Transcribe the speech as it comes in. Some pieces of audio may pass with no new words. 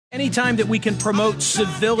Anytime that we can promote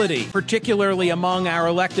civility, particularly among our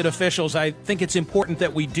elected officials, I think it's important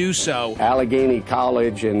that we do so. Allegheny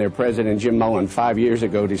College and their president, Jim Mullen, 5 years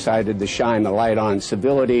ago decided to shine the light on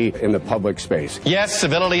civility in the public space. Yes,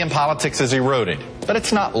 civility in politics is eroded, but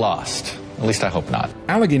it's not lost. At least I hope not.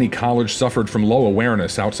 Allegheny College suffered from low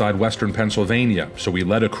awareness outside Western Pennsylvania, so we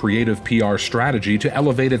led a creative PR strategy to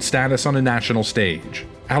elevate its status on a national stage.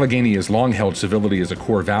 Allegheny has long held civility as a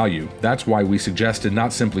core value. That's why we suggested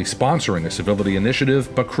not simply sponsoring a civility initiative,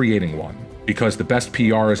 but creating one. Because the best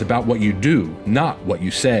PR is about what you do, not what you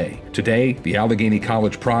say. Today, the Allegheny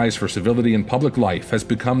College Prize for Civility in Public Life has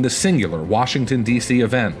become the singular Washington, D.C.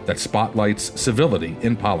 event that spotlights civility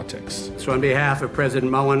in politics. So on behalf of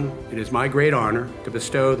President Mullen, it is my great honor to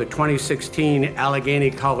bestow the 2016 Allegheny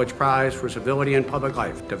College Prize for Civility in Public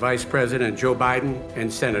Life to Vice President Joe Biden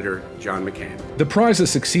and Senator John McCain. The prize is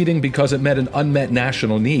succeeding because it met an unmet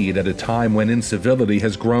national need at a time when incivility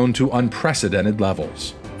has grown to unprecedented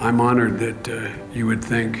levels. I'm honored that you would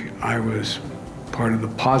think I was part of the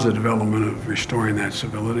positive element of restoring that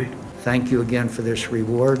civility. Thank you again for this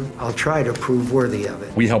reward. I'll try to prove worthy of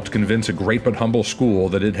it. We helped convince a great but humble school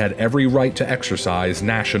that it had every right to exercise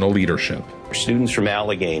national leadership. Students from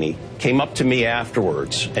Allegheny came up to me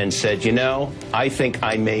afterwards and said, you know, I think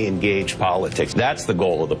I may engage politics. That's the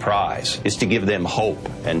goal of the prize, is to give them hope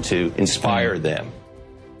and to inspire them.